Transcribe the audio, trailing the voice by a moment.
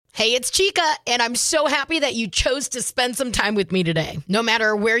Hey, it's Chica, and I'm so happy that you chose to spend some time with me today. No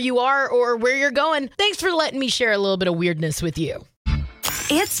matter where you are or where you're going, thanks for letting me share a little bit of weirdness with you.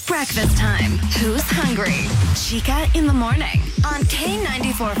 It's breakfast time. Who's hungry? Chica in the morning on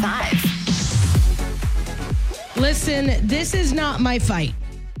K94.5. Listen, this is not my fight.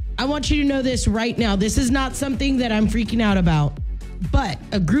 I want you to know this right now. This is not something that I'm freaking out about. But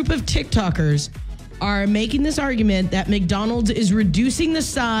a group of TikTokers are making this argument that McDonald's is reducing the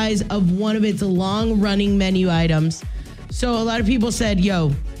size of one of its long-running menu items. So a lot of people said,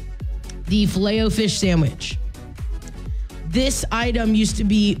 the Filet-O-Fish sandwich. This item used to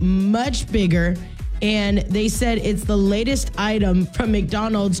be much bigger, and they said it's the latest item from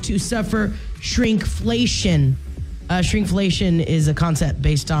McDonald's to suffer shrinkflation. Shrinkflation is a concept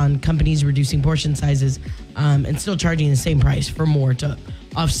based on companies reducing portion sizes and still charging the same price for more to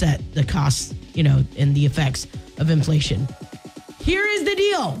offset the costs, and the effects of inflation. Here is the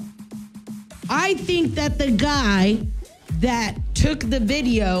deal. I think that the guy that took the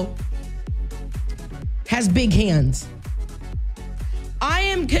video has big hands. I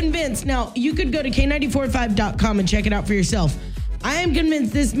am convinced. Now, you could go to K945.com and check it out for yourself. I am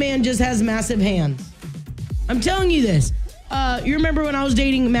convinced this man just has massive hands. I'm telling you this. You remember when I was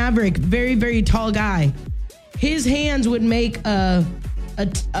dating Maverick, very, very tall guy. His hands would make a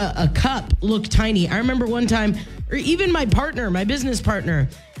cup look tiny. I remember one time, or even my business partner,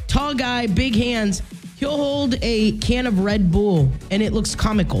 tall guy, big hands, he'll hold a can of Red Bull and it looks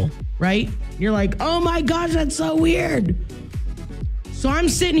comical, right? You're like, oh my gosh, that's so weird. So I'm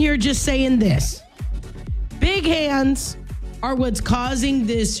sitting here just saying this. Big hands are what's causing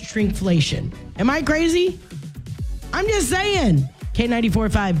this shrinkflation. Am I crazy? I'm just saying.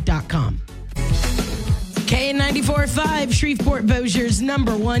 K945.com. K94.5, Shreveport-Bossier's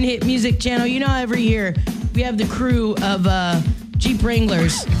 #1 hit music channel. Every year we have the crew of Jeep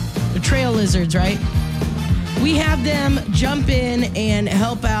Wranglers, the trail lizards, right? We have them jump in and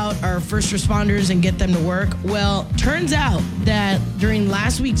help out our first responders and get them to work. Well, turns out that during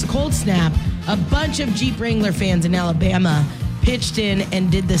last week's cold snap, a bunch of Jeep Wrangler fans in Alabama pitched in and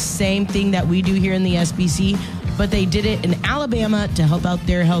did the same thing that we do here in the SBC, but they did it in Alabama to help out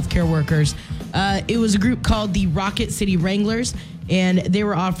their healthcare workers. It was a group called the Rocket City Wranglers, and they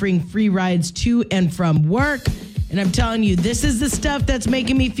were offering free rides to and from work. And I'm telling you, this is the stuff that's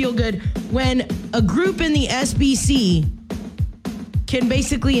making me feel good when a group in the SBC can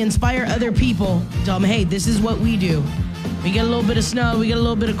basically inspire other people. Tell them, hey, this is what we do. We get a little bit of snow, we get a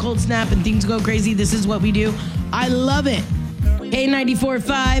little bit of cold snap, and things go crazy. This is what we do. I love it.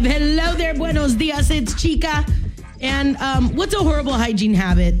 K94.5. Hello there, buenos dias. It's Chica. And what's a horrible hygiene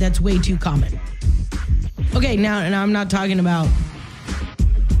habit that's way too common? Okay, now I'm not talking about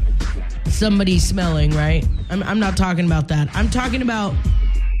somebody smelling, right? I'm not talking about that. I'm talking about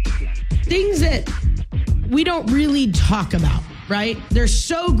things that we don't really talk about, right? They're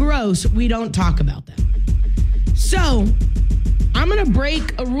so gross, we don't talk about them. So I'm going to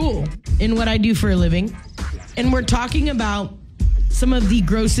break a rule in what I do for a living. And we're talking about some of the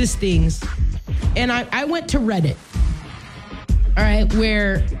grossest things. And I went to Reddit. All right,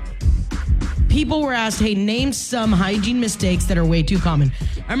 where people were asked, hey, name some hygiene mistakes that are way too common.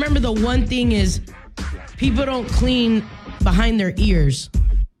 I remember the one thing is people don't clean behind their ears,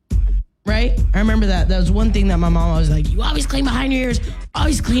 right? I remember that. That was one thing that my mom was like, you always clean behind your ears,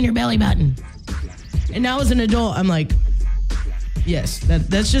 always clean your belly button. And now as an adult, I'm like, yes,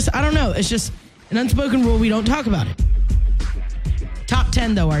 that's just, I don't know. It's just an unspoken rule. We don't talk about it. Top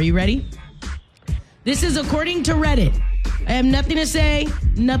 10, though. Are you ready? This is according to Reddit. I have nothing to say,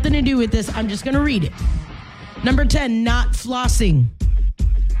 nothing to do with this. I'm just going to read it. Number 10, not flossing.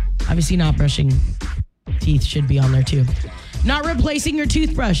 Obviously not brushing teeth should be on there too. Not replacing your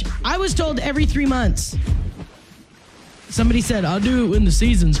toothbrush. I was told every 3 months. Somebody said, I'll do it when the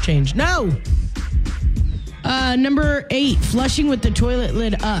seasons change. No. Number 8, flushing with the toilet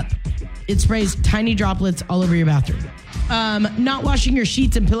lid up. It sprays tiny droplets all over your bathroom. Not washing your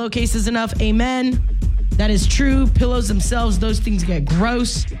sheets and pillowcases enough. Amen. That is true. Pillows themselves, those things get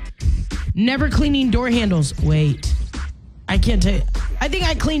gross. Never cleaning door handles. Wait. I can't tell you. I think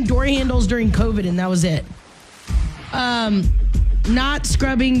I cleaned door handles during COVID and that was it. Not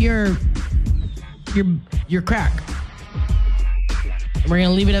scrubbing your crack. We're going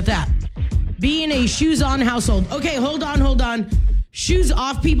to leave it at that. Being a shoes on household. Okay, hold on. Shoes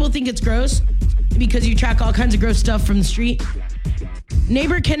off people think it's gross because you track all kinds of gross stuff from the street.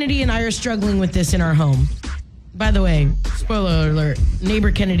 Neighbor Kennedy and I are struggling with this in our home. By the way, spoiler alert,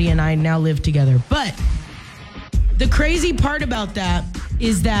 neighbor Kennedy and I now live together. But the crazy part about that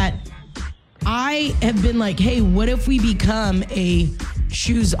is that I have been like, hey, what if we become a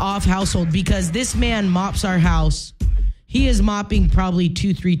shoes off household because this man mops our house. He is mopping probably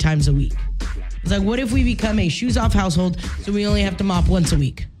 2-3 times a week. It's like, what if we become a shoes off household so we only have to mop once a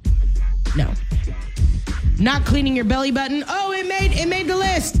week? No. Not cleaning your belly button. Oh, it made the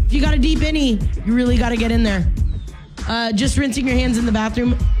list. If you got a deep innie, you really got to get in there. Just rinsing your hands in the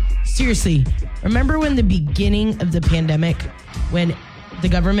bathroom. Seriously, remember when the beginning of the pandemic, when the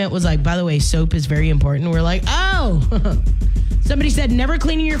government was like, by the way, soap is very important. We're like, oh, somebody said never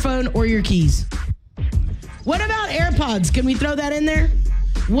cleaning your phone or your keys. What about AirPods? Can we throw that in there?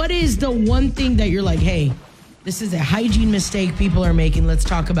 What is the one thing that you're like, hey, this is a hygiene mistake people are making. Let's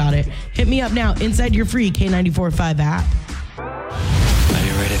talk about it. Hit me up now inside your free K94.5 app. Are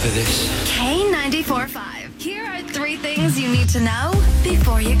you ready for this? K94.5. Here are 3 things you need to know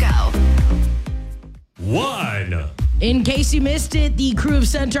before you go. 1. In case you missed it, the Crew of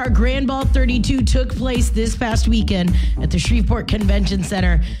Centaur Grand Ball 32 took place this past weekend at the Shreveport Convention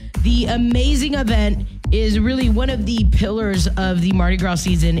Center. The amazing event is really one of the pillars of the Mardi Gras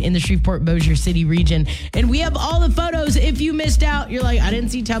season in the Shreveport-Bossier City region. And we have all the photos. If you missed out, you're like, I didn't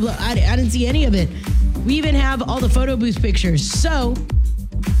see tableau. I didn't see any of it. We even have all the photo booth pictures. So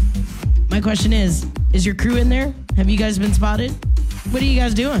my question is your crew in there? Have you guys been spotted? What are you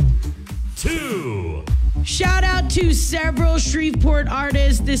guys doing? 2. Shout out to several Shreveport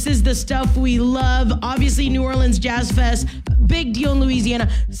artists. This is the stuff we love. Obviously, New Orleans Jazz Fest, big deal in Louisiana.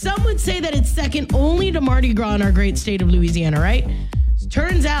 Some would say that it's second only to Mardi Gras in our great state of Louisiana, right?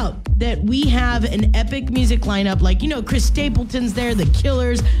 Turns out that we have an epic music lineup. Like, Chris Stapleton's there, The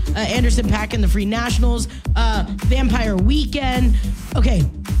Killers, Anderson .Paak and the Free Nationals, Vampire Weekend. Okay,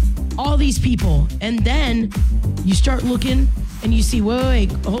 all these people. And then you start looking and you see,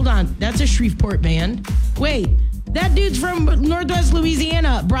 wait, hold on. That's a Shreveport band. Wait, that dude's from Northwest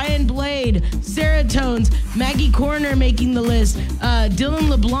Louisiana. Brian Blade, Seratones, Maggie Corner making the list. Dylan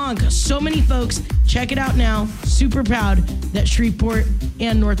LeBlanc, so many folks. Check it out now. Super proud that Shreveport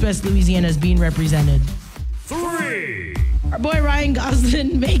and Northwest Louisiana is being represented. 3. Our boy Ryan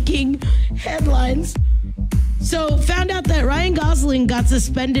Gosling making headlines. So found out that Ryan Gosling got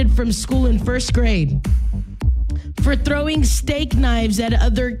suspended from school in 1st grade for throwing steak knives at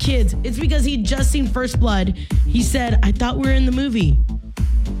other kids. It's because he'd just seen First Blood. He said, I thought we were in the movie.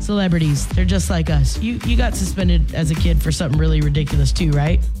 Celebrities, they're just like us. You got suspended as a kid for something really ridiculous too,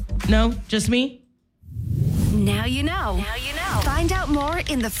 right? No? Just me? Now you know. Find out more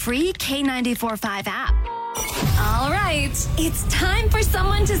in the free K94.5 app. All right, it's time for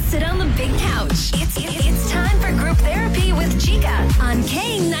someone to sit on the big couch. It's time for group therapy with Chica on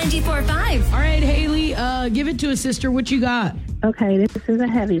K94.5. All right, Haley, give it to a sister. What you got? Okay, this is a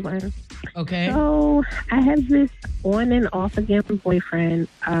heavy one. Okay. So I have this on and off again boyfriend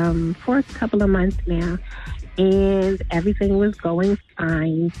for a couple of months now, and everything was going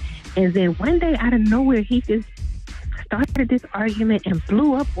fine. And then one day out of nowhere, he just started this argument and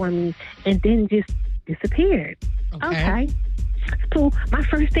blew up on me, and then just disappeared. Okay. So my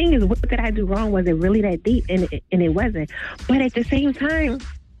first thing is, what did I do wrong? Was it really that deep? And it wasn't. But at the same time,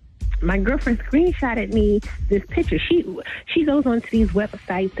 my girlfriend screenshotted me this picture. She goes onto these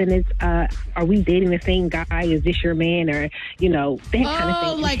websites and it's, are we dating the same guy? Is this your man? Or, that kind of thing.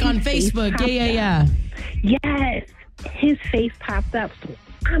 Oh, like on Facebook. Yeah. Yes. His face popped up. So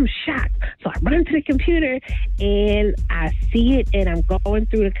I'm shocked. So I run to the computer and I see it and I'm going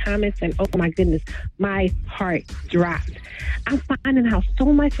through the comments and oh my goodness, my heart dropped. I'm finding out so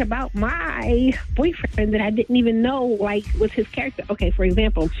much about my boyfriend that I didn't even know, was his character. Okay, for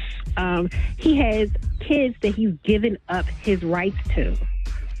example, he has kids that he's given up his rights to.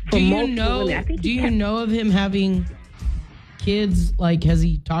 Do you know of him having kids? Like, has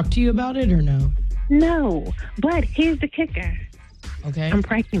he talked to you about it or no? No, but here's the kicker. Okay. I'm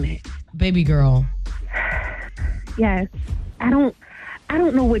pregnant. Baby girl. Yes. I don't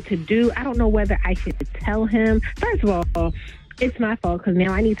know what to do. I don't know whether I should tell him. First of all, it's my fault because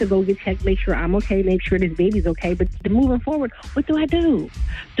now I need to go get checked, make sure I'm okay, make sure this baby's okay. But moving forward, what do I do?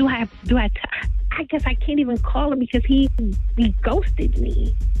 I guess I can't even call him because he ghosted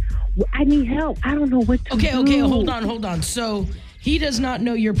me. I need help. I don't know what to do. Okay, hold on. So he does not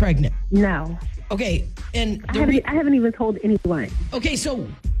know you're pregnant? No. Okay, and I haven't even told anyone. Okay, so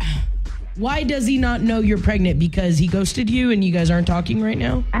why does he not know you're pregnant? Because he ghosted you and you guys aren't talking right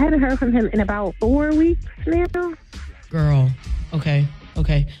now? I haven't heard from him in about 4 weeks now. Girl, okay.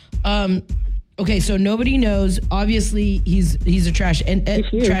 Okay, so nobody knows. Obviously, he's a trash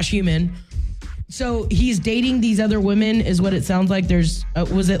human. So he's dating these other women, is what it sounds like. There's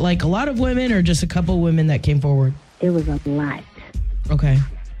was it like a lot of women or just a couple women that came forward? It was a lot. Okay.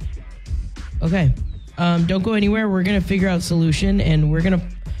 Don't go anywhere. We're gonna figure out a solution, and we're gonna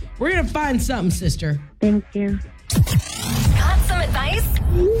find something, sister. Thank you. Got some advice?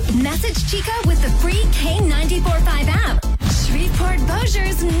 Message Chica with the free K94.5 app.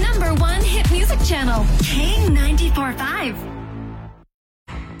 Shreveport-Bossier's #1 hit music channel, K94.5.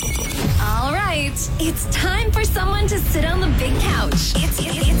 All right, it's time for someone to sit on the big couch.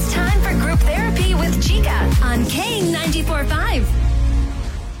 It's time for group therapy with Chica on K94.5.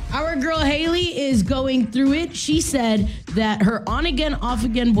 Our girl Haley is going through it. She said that her on-again,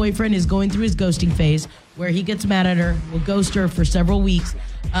 off-again boyfriend is going through his ghosting phase where he gets mad at her, will ghost her for several weeks.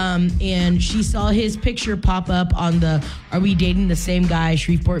 And she saw his picture pop up on the Are We Dating the Same Guy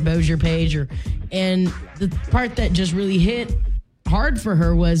Shreveport-Bossier page. And the part that just really hit hard for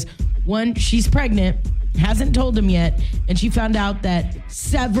her was, one, she's pregnant, hasn't told him yet, and she found out that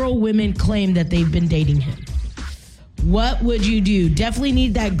several women claim that they've been dating him. What would you do? Definitely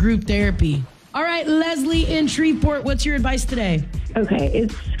need that group therapy. All right, Leslie in Shreveport, what's your advice today? Okay,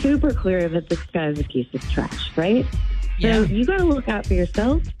 it's super clear that this guy's a piece of trash, right? Yeah. So you got to look out for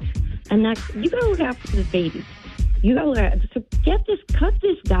yourself, and next, you got to look out for the baby. You got to look out. So cut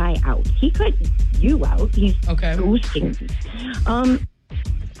this guy out. He cut you out. He's ghosting you.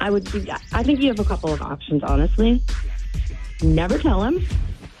 I think you have a couple of options, honestly. Never tell him.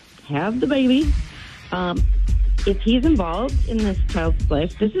 Have the baby. If he's involved in this child's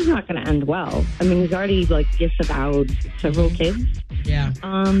life, this is not going to end well. I mean, he's already disavowed several kids. Yeah.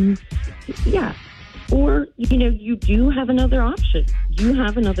 Yeah. Or, you do have another option. You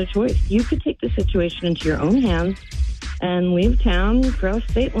have another choice. You could take the situation into your own hands and leave town, cross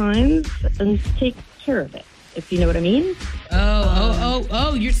state lines, and take care of it, if you know what I mean.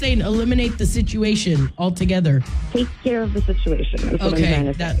 Oh, you're saying eliminate the situation altogether. Take care of the situation. That's what I'm trying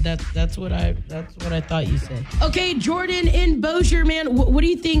to say. That's what I thought you said. Okay, Jordan in Bossier, man, what do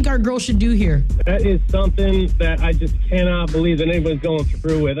you think our girl should do here? That is something that I just cannot believe that anybody's going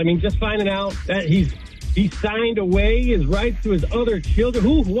through with. I mean, just finding out that he signed away his rights to his other children.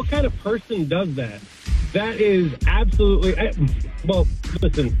 What kind of person does that? That is absolutely. Well,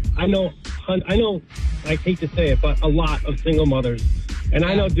 listen, I know. I hate to say it, but a lot of single mothers, and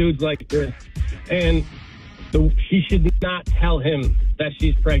I know dudes like this, and she should not tell him that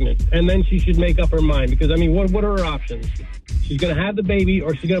she's pregnant, and then she should make up her mind, because I mean, what are her options? She's going to have the baby,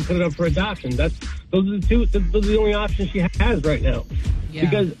 or she's going to put it up for adoption. Those are the only options she has right now. Yeah.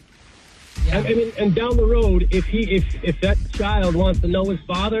 Because. Yeah. I mean, and down the road, if that child wants to know his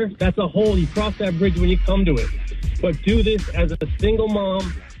father, that's a whole. You cross that bridge when you come to it. But do this as a single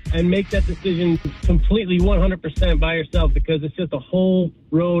mom and make that decision completely 100% by yourself, because it's just a whole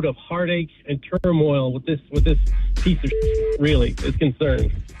road of heartache and turmoil with this piece of really is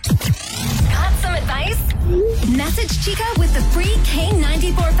concerned. Got some advice? Message Chica with the free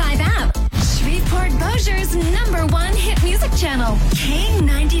K94.5 app. Shreveport-Bossier's #1 hit music channel,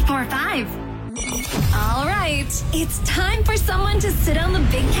 K94.5. All right, it's time for someone to sit on the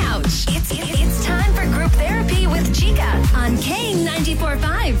big couch. It's time for group therapy with Chica on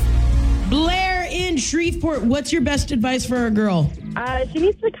K94.5. Blair in Shreveport, what's your best advice for our girl? She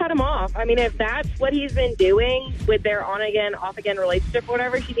needs to cut him off. I mean, if that's what he's been doing with their on-again, off-again relationship or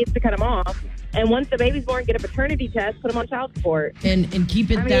whatever, she needs to cut him off. And once the baby's born, get a paternity test, put him on child support. And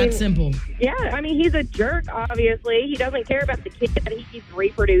keep it that simple. Yeah, I mean, he's a jerk, obviously. He doesn't care about the kid that he keeps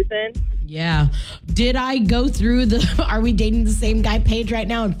reproducing. Yeah. Did I go through the Are We Dating the Same Guy page right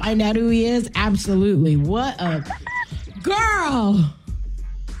now and find out who he is? Absolutely. What a girl.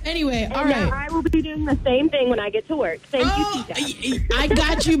 Anyway, all right. I will be doing the same thing when I get to work. Thank you, Chica. I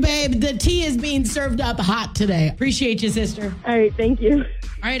got you, babe. The tea is being served up hot today. Appreciate you, sister. All right, thank you.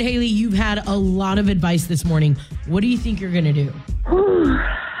 All right, Haley, you've had a lot of advice this morning. What do you think you're going to do?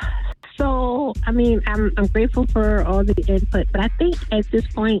 So, I mean, I'm grateful for all the input, but I think at this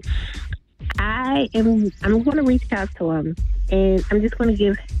point, I'm going to reach out to him, and I'm just going to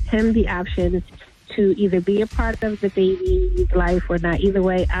give him the option to either be a part of the baby's life or not. Either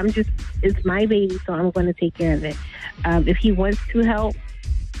way, it's my baby, so I'm going to take care of it. If he wants to help,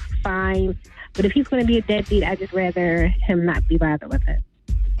 fine. But if he's going to be a deadbeat, I'd just rather him not be bothered with it.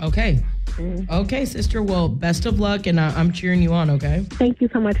 Okay. Okay, sister. Well, best of luck, and I'm cheering you on, okay? Thank you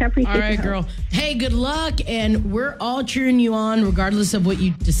so much. I appreciate it. All right, girl. Hey, good luck, and we're all cheering you on regardless of what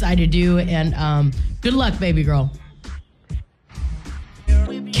you decide to do, and good luck, baby girl.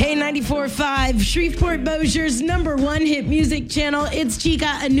 K94.5, Shreveport-Bossier's #1 hit music channel. It's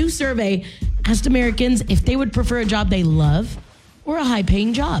Chica. A new survey asked Americans if they would prefer a job they love or a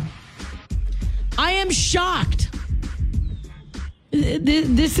high-paying job. I am shocked.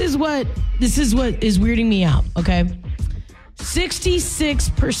 This is what is weirding me out, okay?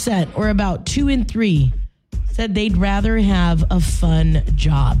 66%, or about 2 in 3, said they'd rather have a fun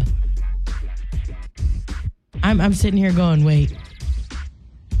job. I'm sitting here going, wait.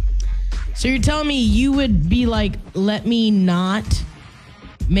 So you're telling me you would be like, let me not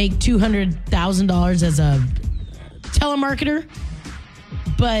make $200,000 as a telemarketer,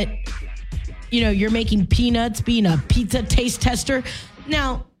 but, you're making peanuts being a pizza taste tester.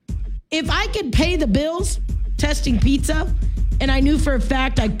 Now, if I could pay the bills testing pizza and I knew for a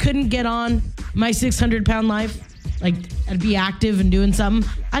fact I couldn't get on my 600-pound life, like I'd be active and doing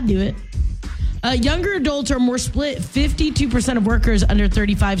something, I'd do it. Younger adults are more split. 52% of workers under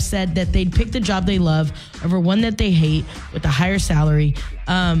 35 said that they'd pick the job they love over one that they hate with a higher salary.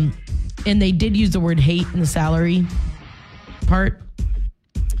 And they did use the word hate in the salary part.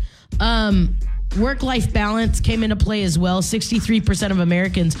 Work-life balance came into play as well. 63% of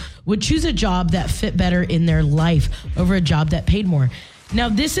Americans would choose a job that fit better in their life over a job that paid more. Now,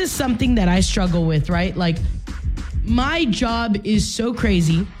 this is something that I struggle with, right? Like, my job is so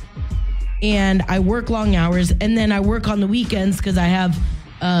crazy, and I work long hours, and then I work on the weekends because I have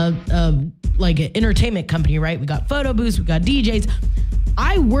like an entertainment company, right? We got photo booths, we got DJs.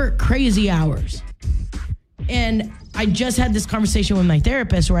 I work crazy hours. And I just had this conversation with my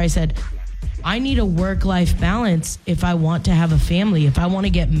therapist where I said, I need a work-life balance if I want to have a family, if I want to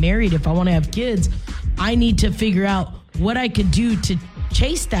get married, if I want to have kids. I need to figure out what I could do to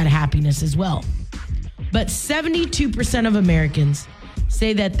chase that happiness as well. But 72% of Americans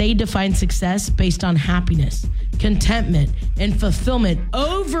say that they define success based on happiness, contentment, and fulfillment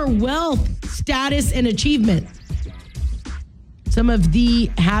over wealth, status, and achievement. Some of the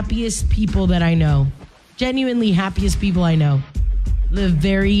happiest people that I know, genuinely happiest people I know, live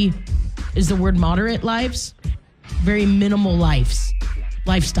very, is the word moderate lives? Very minimal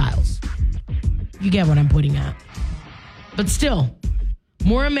lifestyles. You get what I'm putting at. But still,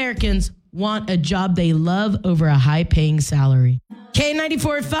 more Americans want a job they love over a high-paying salary.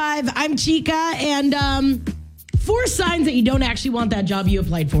 K94.5, I'm Chica, and 4 signs that you don't actually want that job you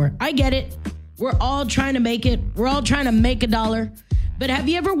applied for. I get it. We're all trying to make it. We're all trying to make a dollar. But have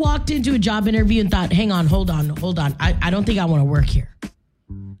you ever walked into a job interview and thought, hang on, hold on. I don't think I want to work here.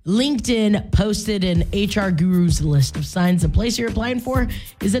 LinkedIn posted an HR guru's list of signs the place you're applying for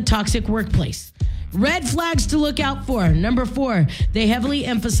is a toxic workplace. Red flags to look out for. Number 4, they heavily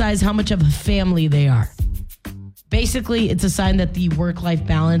emphasize how much of a family they are. Basically, it's a sign that the work-life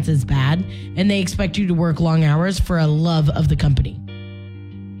balance is bad and they expect you to work long hours for a love of the company.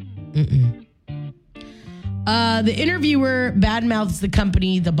 The interviewer badmouths the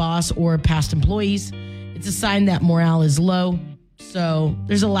company, the boss, or past employees. It's a sign that morale is low. So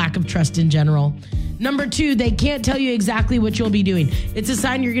there's a lack of trust in general. Number 2, they can't tell you exactly what you'll be doing. It's a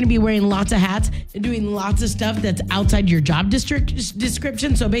sign you're going to be wearing lots of hats and doing lots of stuff that's outside your job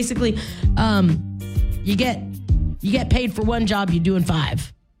description. So basically, you get paid for one job, you're doing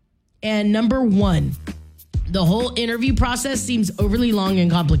 5. And number 1, the whole interview process seems overly long and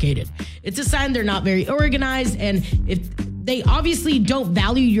complicated. It's a sign they're not very organized, and if they obviously don't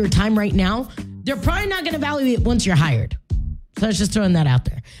value your time right now, they're probably not going to value it once you're hired. So I was just throwing that out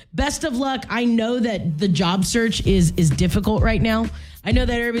there. Best of luck. I know that the job search is difficult right now. I know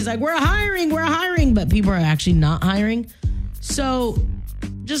that everybody's like, we're hiring, but people are actually not hiring. So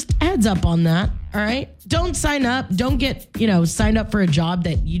just heads up on that, all right? Don't sign up. Don't get, signed up for a job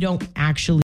that you don't actually